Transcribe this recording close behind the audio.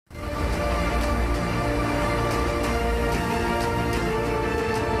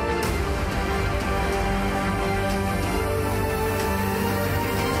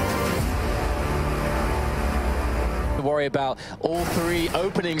worry about all three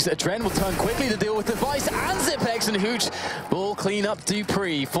openings. Dren will turn quickly to deal with Device and Zipex, and Hooch will clean up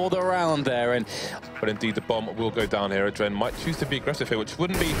Dupree for the round there. But indeed, the bomb will go down here. Dren might choose to be aggressive here, which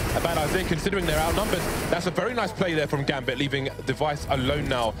wouldn't be a bad idea considering they're outnumbered. That's a very nice play there from Gambit, leaving Device alone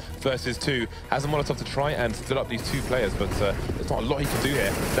now versus 2. Has a Molotov to try and split up these 2 players, but there's not a lot he can do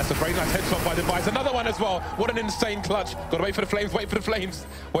here. That's a very nice headshot by Device. Another one as well. What an insane clutch. Got to wait for the flames, wait for the flames,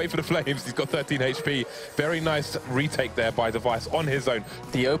 wait for the flames. He's got 13 HP. Very nice retake there by Device on his own.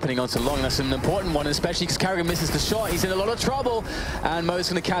 The opening onto Long, that's an important one, especially because Carrigan misses the shot. He's in a lot of trouble, and Mo's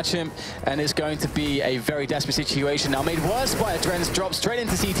going to catch him, and it's going to be a very desperate situation now, made worse by a Dren's drop straight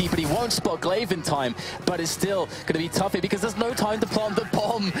into CT, but he won't spot Glaive in time. But it's still going to be tough here because there's no time to plant the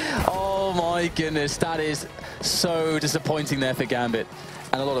bomb. Oh my goodness, that is so disappointing there for Gambit.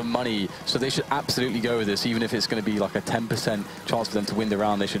 And a lot of money, so they should absolutely go with this, even if it's going to be like a 10% chance for them to win the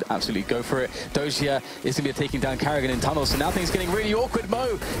round. They should absolutely go for it. Dozier is going to be taking down Carrigan in tunnels, so now things are getting really awkward.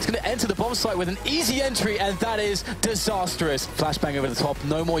 Mo is going to enter the bomb site with an easy entry, and that is disastrous. Flashbang over the top,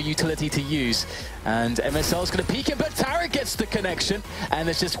 no more utility to use. And MSL is going to peek him, but Tarek gets the connection, and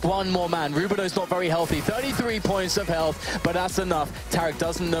there's just one more man. Rubino's not very healthy, 33 points of health, but that's enough. Tarek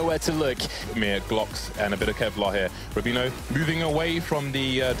doesn't know where to look. Mere Glocks and a bit of Kevlar here. Rubino moving away from the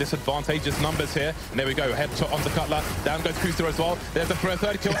disadvantageous numbers here, and there we go, headshot on the Cutler, down goes Kuster as well. There's the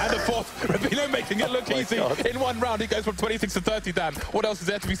third kill and the fourth. Rubino making it look easy. In one round. He goes from 26 to 30, Dan. What else is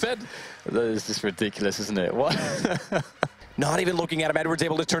there to be said? That is just ridiculous, isn't it? What? Not even looking at him. Edwards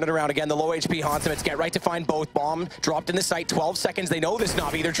able to turn it around again. The low HP haunts him. It's Get Right to find both. Bomb dropped in the site. 12 seconds. They know this,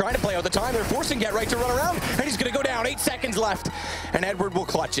 Navi. They're trying to play out the time. They're forcing Get Right to run around, and he's going to go down. 8 seconds left, and Edward will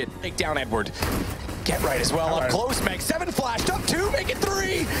clutch it. Take down Edward. Get Right as well. Up close, Meg. 7 flashed. Up 2. Make it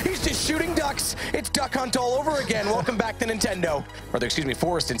 3. He's just shooting ducks. It's Duck Hunt all over again. Welcome back to Nintendo. Or, excuse me,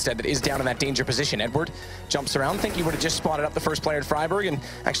 Forrest instead, that is down in that danger position. Edward jumps around. Think he would have just spotted up the first player in Freiburg and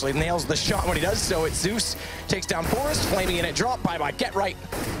actually nails the shot when he does so. It's Zeus. Takes down Forrest. Flaming in it. Drop. Bye-bye. Get Right.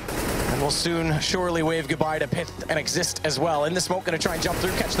 And we'll soon surely wave goodbye to Pith and Exist as well. In the smoke, going to try and jump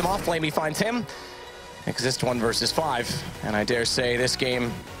through, catch them off. Flamey finds him. Exist 1 versus 5. And I dare say this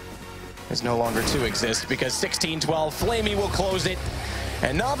game is no longer to exist because 16-12, Flamey will close it.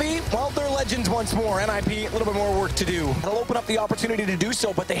 And Navi, well, they're legends once more. NIP, a little bit more work to do. They'll open up the opportunity to do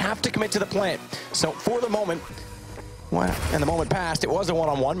so, but they have to commit to the plant. So for the moment, well, and the moment passed, it was a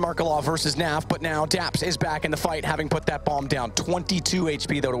one-on-one, Markelov versus Naf, but now Daps is back in the fight, having put that bomb down. 22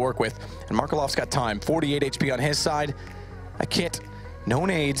 HP, though, to work with. And Markelov's got time. 48 HP on his side. A kit, no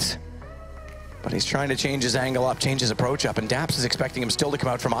nades. But he's trying to change his angle up, change his approach up, and Daps is expecting him still to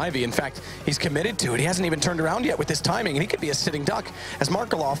come out from Ivy. In fact, he's committed to it. He hasn't even turned around yet with his timing, and he could be a sitting duck. As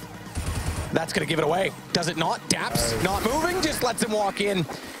Markelov, that's going to give it away. Does it not? Daps not moving, just lets him walk in.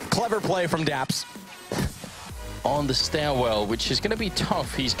 Clever play from Daps. On the stairwell, which is going to be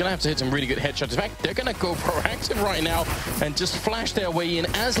tough. He's going to have to hit some really good headshots. In fact, they're going to go proactive right now and just flash their way in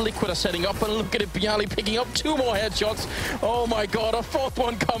as Liquid are setting up. And look at it, Bialy picking up 2 more headshots. Oh my god, a 4th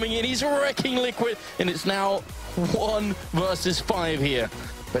one coming in. He's wrecking Liquid, and it's now 1 versus 5 here.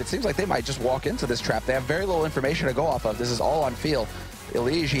 But it seems like they might just walk into this trap. They have very little information to go off of. This is all on feel.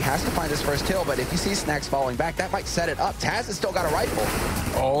 Elige, he has to find his first kill, but if he sees Snacks falling back, that might set it up. Taz has still got a rifle.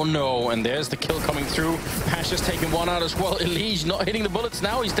 Oh no, and there's the kill coming through. Pasha's taking 1 out as well. Elige not hitting the bullets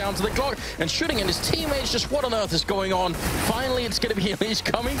now. He's down to the clock and shooting, and his teammates just, what on earth is going on? Finally, it's going to be Elige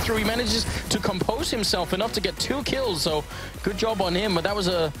coming through. He manages to compose himself enough to get 2 kills, so good job on him. But that was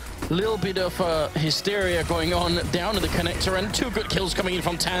a little bit of hysteria going on down to the connector, and 2 good kills coming in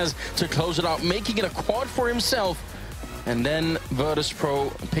from Taz to close it out, making it a quad for himself. And then Virtus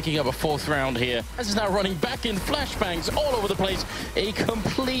Pro picking up a 4th round here. Taz is now running back in, flashbangs all over the place. A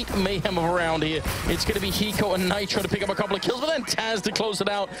complete mayhem of a round here. It's going to be Hiko and Nitro to pick up a couple of kills, but then Taz to close it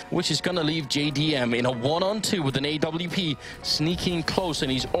out, which is going to leave JDM in a 1-on-2 with an AWP sneaking close,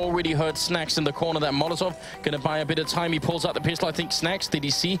 and he's already heard Snacks in the corner. That Molotov going to buy a bit of time. He pulls out the pistol. I think Snacks, did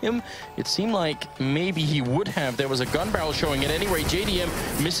he see him? It seemed like maybe he would have. There was a gun barrel showing it. Anyway,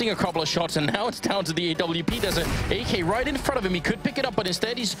 JDM missing a couple of shots, and now it's down to the AWP. There's an AK right in front of him. He could pick it up, but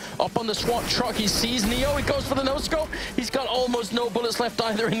instead he's up on the SWAT truck. He sees Neo. He goes for the no-scope. He's got almost no bullets left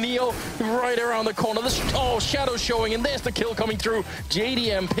either, and Neo right around the corner. Oh, Shadow showing, and there's the kill coming through.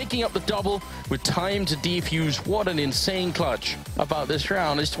 JDM picking up the double with time to defuse. What an insane clutch about this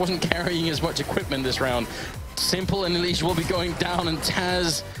round. It wasn't carrying as much equipment this round. Simple and Elige will be going down, and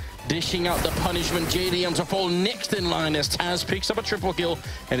Taz dishing out the punishment. JDM to fall next in line as Taz picks up a triple kill,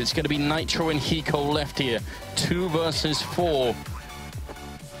 and it's going to be Nitro and Hiko left here. 2 versus 4.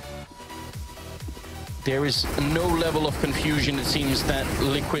 there is no level of confusion, it seems, that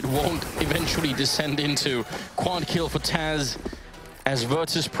Liquid won't eventually descend into. Quad kill for Taz as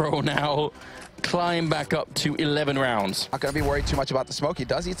Virtus Pro now climb back up to 11 rounds. Not going to be worried too much about the smoke. He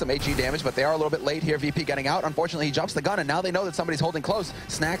does eat some AG damage, but they are a little bit late here. VP getting out. Unfortunately, he jumps the gun, and now they know that somebody's holding close.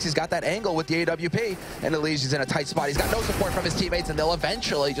 Snacks, he's got that angle with the AWP, and Elige is in a tight spot. He's got no support from his teammates, and they'll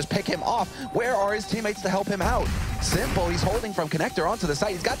eventually just pick him off. Where are his teammates to help him out? Simple, he's holding from connector onto the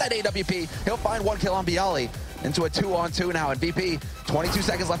site. He's got that AWP. He'll find one kill on Bialy. Into a 2-on-2 now, and VP, 22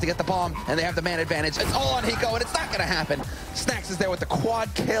 seconds left to get the bomb, and they have the man advantage. It's all on Hiko, and it's not going to happen. Snacks is there with the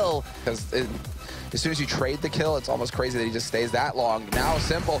quad kill, because as soon as you trade the kill, it's almost crazy that he just stays that long. Now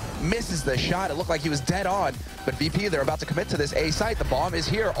Simple misses the shot. It looked like he was dead on, but VP, they're about to commit to this A site. The bomb is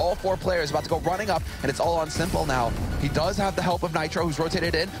here. All 4 players about to go running up, and it's all on Simple now. He does have the help of Nitro, who's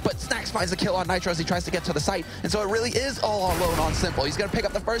rotated in, but Snacks finds the kill on Nitro as he tries to get to the site, and so it really is all alone on Simple. He's going to pick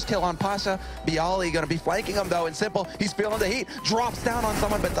up the first kill on Pasha. Bialy going to be flanking him, though, and Simple, he's feeling the heat, drops down on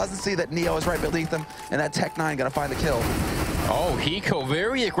someone, but doesn't see that Neo is right beneath him, and that Tech 9 going to find the kill. Oh, Hiko,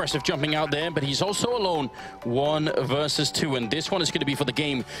 very aggressive jumping out there, but he's also alone. 1 versus 2, and this one is going to be for the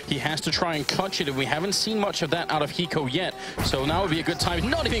game. He has to try and clutch it, and we haven't seen much of that out of Hiko yet. So now would be a good time.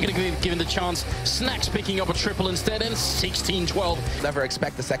 Not even going to be given the chance. Snacks picking up a triple instead, and 16-12. Never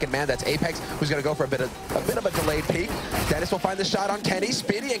expect the second man. That's Apex, who's going to go for a bit of a delayed peek. Dennis will find the shot on Kenny.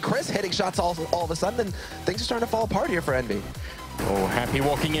 Speedy and Chris hitting shots all of a sudden, and things are starting to fall apart here for Envy. Oh, Happy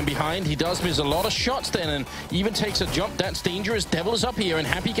walking in behind. He does miss a lot of shots then, and even takes a jump. That's dangerous. Devil is up here, and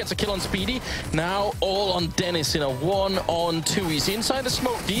Happy gets a kill on Speedy. Now all on Dennis in a 1-on-2. He's inside the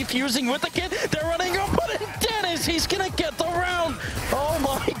smoke, defusing with the kid. They're running up, but Dennis, he's gonna get the round. Oh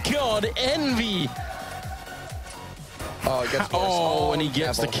my God, Envy. Oh, it gets worse. Oh, and he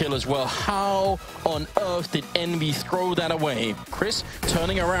gets the kill as well. How on earth did Envy throw that away? Chris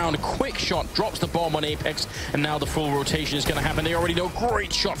turning around, quick shot, drops the bomb on Apex, and now the full rotation is going to happen. They already know.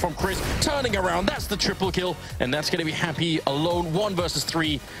 Great shot from Chris, turning around. That's the triple kill, and that's going to be Happy alone, 1 versus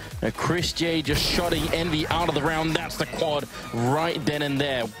 3. Chris J just shutting Envy out of the round. That's the quad right then and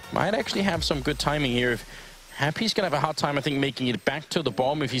there. Might actually have some good timing here. If Happy's going to have a hard time, I think, making it back to the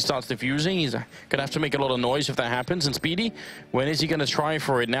bomb if he starts defusing. He's going to have to make a lot of noise if that happens. And Speedy, when is he going to try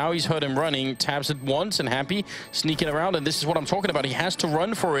for it? Now he's heard him running, tabs it once, and Happy sneaking around. And this is what I'm talking about. He has to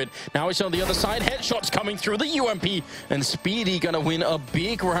run for it. Now he's on the other side. Headshots coming through the UMP. And Speedy going to win a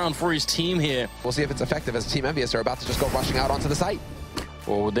big round for his team here. We'll see if it's effective as Team Envious are about to just go rushing out onto the site.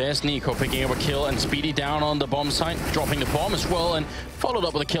 Oh, there's Nico picking up a kill, and Speedy down on the bomb site, dropping the bomb as well, and followed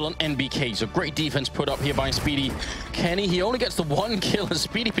up with a kill on NBK. So great defense put up here by Speedy. Kenny, he only gets the 1 kill, and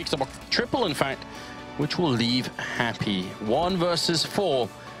Speedy picks up a triple, in fact, which will leave Happy. 1 versus 4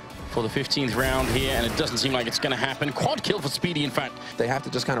 for the 15th round here, and it doesn't seem like it's going to happen. Quad kill for Speedy, in fact. They have to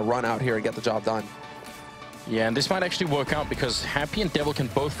just kind of run out here and get the job done. Yeah, and this might actually work out because Happy and Devil can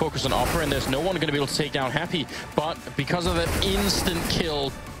both focus on Opera, and there's no one going to be able to take down Happy. But because of that instant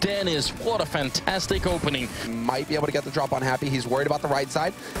kill, Dennis, what a fantastic opening. Might be able to get the drop on Happy. He's worried about the right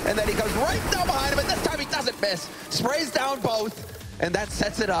side. And then he comes right down behind him, and this time he doesn't miss. Sprays down both, and that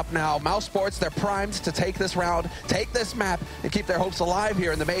sets it up now. Mouse Sports, they're primed to take this round, take this map, and keep their hopes alive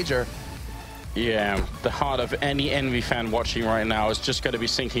here in the major. Yeah, the heart of any Envy fan watching right now is just going to be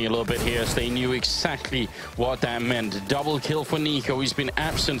sinking a little bit here, as they knew exactly what that meant. Double kill for Nico. He's been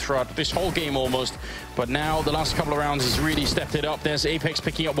absent throughout this whole game almost, but now the last couple of rounds he's really stepped it up. There's Apex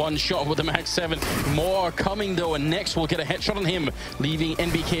picking up 1 shot with the Max 7. More are coming though, and next we'll get a headshot on him, leaving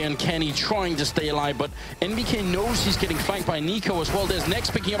NBK and Kenny trying to stay alive, but NBK knows he's getting flanked by Nico as well. There's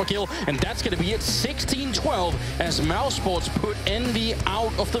next picking up a kill, and that's going to be it. 16-12 as Mouse Sports put Envy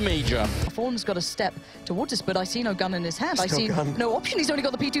out of the major. Fawn's got a step towards us, but I see no gun in his hand. I see no option. He's only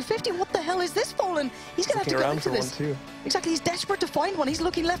got the P250. What the hell is this, Fallen? He's going to have to go into this. Exactly, he's desperate to find one. He's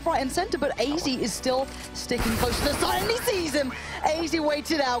looking left, right, and center, but AZ is still sticking close to the side, and he sees him. AZ waits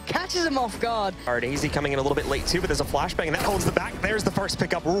it out, catches him off guard. AZ coming in a little bit late too, but there's a flashbang, and that holds the back. There's the first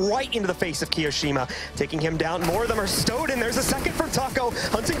pickup right into the face of Kiyoshima, taking him down. More of them are stowed in. There's a second from Taco,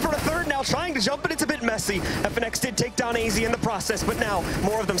 hunting for a third now, trying to jump, but it's a bit messy. FNX did take down AZ in the process, but now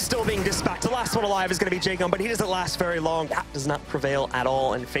more of them still being dispatched. The last one alive is going to be Jacob, but he doesn't last very long. That does not prevail at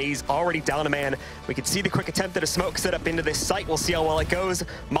all, and FaZe already down a man. We can see the quick attempt at a smoke setup into this site. We'll see how well it goes.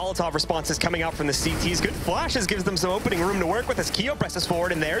 Molotov responses coming out from the CTs. Good flashes, gives them some opening room to work with as Keo presses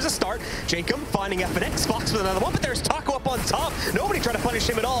forward, and there's a start. Jacob finding FNX, Fox with another one, but there's Taco up on top. Nobody trying to punish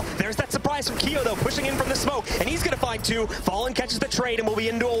him at all. There's that surprise from Keo, though, pushing in from the smoke, and he's going to find 2. Fallen catches the trade and will be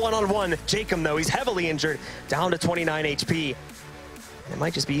into a one-on-one. Jacob, though, he's heavily injured, down to 29 HP. It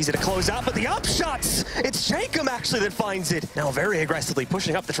might just be easy to close out, but the upshots! It's Jacob actually that finds it. Now very aggressively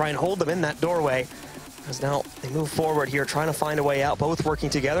pushing up to try and hold them in that doorway. As now they move forward here, trying to find a way out, both working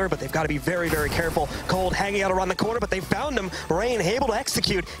together, but they've got to be very, very careful. Cold hanging out around the corner, but they found him. Rain able to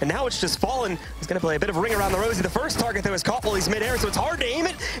execute, and now it's just Fallen. He's going to play a bit of a ring around the rosy. The first target, though, is caught while he's midair, so it's hard to aim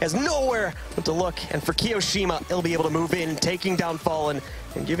it. Has nowhere to look, and for Kiyoshima, he'll be able to move in, taking down Fallen,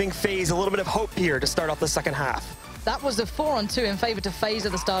 and giving FaZe a little bit of hope here to start off the second half. That was a 4-on-2 in favor to FaZe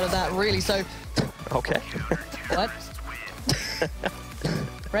at the start of that, really, so... Okay. What?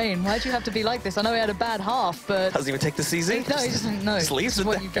 Rain, why'd you have to be like this? I know he had a bad half, but... Doesn't even take the CZ? No, he doesn't know. Just leaves it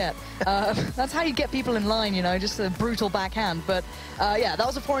what there. you get. That's how you get people in line, you know, just a brutal backhand. But, yeah, that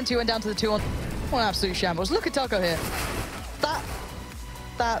was a 4-on-2, went down to the 2-on. What an absolute shambles. Look at Taco here.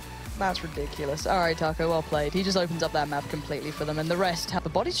 That's ridiculous. All right, Taco, well played. He just opens up that map completely for them, and the rest have the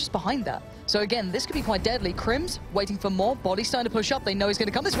bodies just behind that. So again, this could be quite deadly. Crims waiting for more. Body starting to push up. They know he's going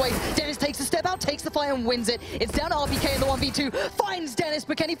to come this way. Dennis takes a step out, takes the fight, and wins it. It's down to RPK in the 1v2. Finds Dennis,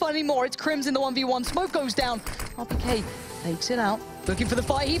 but can he find any more? It's Crims in the 1v1. Smoke goes down. RPK takes it out. Looking for the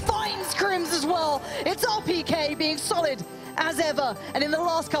fight. He finds Crims as well. It's RPK being solid as ever, and in the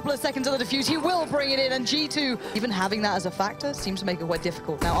last couple of seconds of the defuse, he will bring it in, and G2, even having that as a factor, seems to make it quite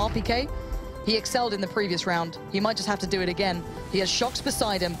difficult. Now, RPK, he excelled in the previous round. He might just have to do it again. He has Shocks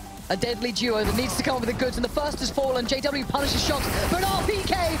beside him, a deadly duo that needs to come up with the goods, and the first is fallen. JW punishes Shocks, but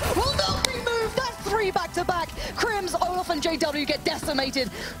RPK will not be moved. That's 3 back-to-back. Crims, Olaf, and JW get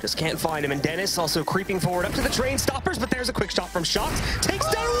decimated. Just can't find him, and Dennis also creeping forward up to the train stoppers, but there's a quick shot from Shocks. Takes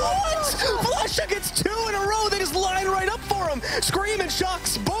down once! Flusha gets 2 in a row. They just line right up for him. Scream and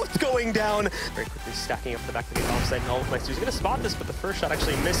Shocks both going down. Very quickly stacking up the back of the offside. No, he's going to spot this, but the first shot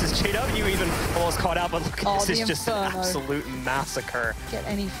actually misses. JW even almost caught out, but look, this is just an absolute massacre. Get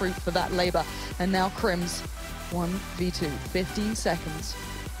any fruit for that labor. And now Crims, 1v2, 15 seconds.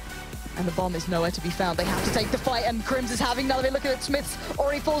 And the bomb is nowhere to be found. They have to take the fight, and Crims is having another bit. Look at it, Smith's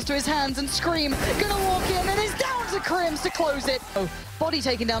already falls to his hands, and Scream gonna walk in, and it's down to Crims to close it. Oh, body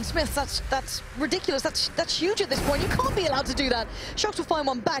taking down Smith. That's ridiculous. That's huge at this point. You can't be allowed to do that. Shocks will find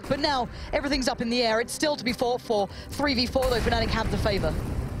one back, but now everything's up in the air. It's still to be fought for. 3v4 though, Fnatic have the favor.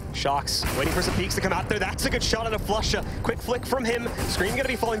 Shocks waiting for some peeks to come out there. That's a good shot at a Flusha. Quick flick from him. Scream going to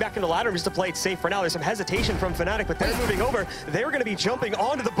be falling back into ladder just to play it safe for now. There's some hesitation from Fnatic, but they're moving over. They're going to be jumping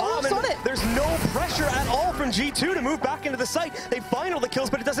onto the bomb, and there's no pressure at all from G2 to move back into the site. They find all the kills,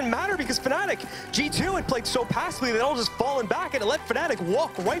 but it doesn't matter because Fnatic, G2 had played so passively they'd all just fallen back, and it let Fnatic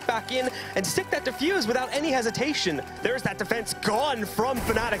walk right back in and stick that defuse without any hesitation. There's that defense gone from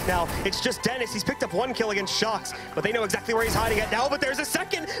Fnatic now. It's just Dennis. He's picked up 1 kill against Shocks, but they know exactly where he's hiding at now, but there's a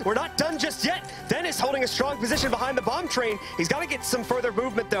second. We're not done just yet. Dennis holding a strong position behind the bomb train. He's got to get some further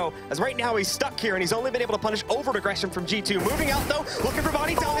movement though, as right now he's stuck here and he's only been able to punish overt aggression from G2. Moving out though, looking for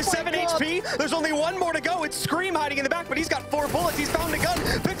body down to 7 HP. There's only 1 more to go. It's Scream hiding in the back, but he's got 4 bullets. He's found a gun,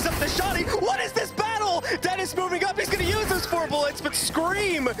 picks up the shotty. What is this battle? Dennis moving up. He's going to use those 4 bullets, but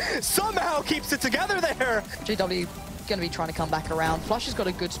Scream somehow keeps it together there. JW going to be trying to come back around. Flush has got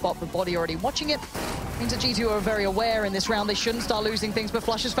a good spot, but Body already watching it. Means that G2 are very aware in this round. They shouldn't start losing things, but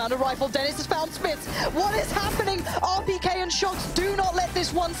Flush has found a rifle. Dennis has found Smiths. What is happening? RPK and Shocks, do not let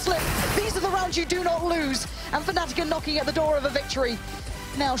this one slip. These are the rounds you do not lose. And Fnatic are knocking at the door of a victory.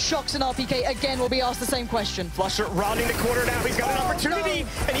 Now Shocks and RPK again will be asked the same question. Flusher rounding the corner now. He's got an opportunity.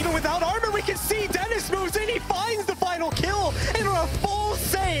 And even without armor, we can see Dennis moves in. He finds the final kill and a full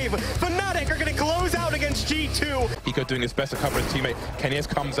save. Fnatic are going to close out against G2. Eco doing his best to cover his teammate. Kenyes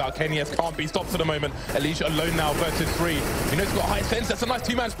comes out. Kenyes can't be stopped for the moment. Elige alone now versus 3. You know he's got high sense. That's a nice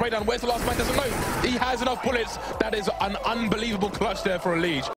 2-man spray down. Where's the last man? Doesn't know. He has enough bullets. That is an unbelievable clutch there for Elige.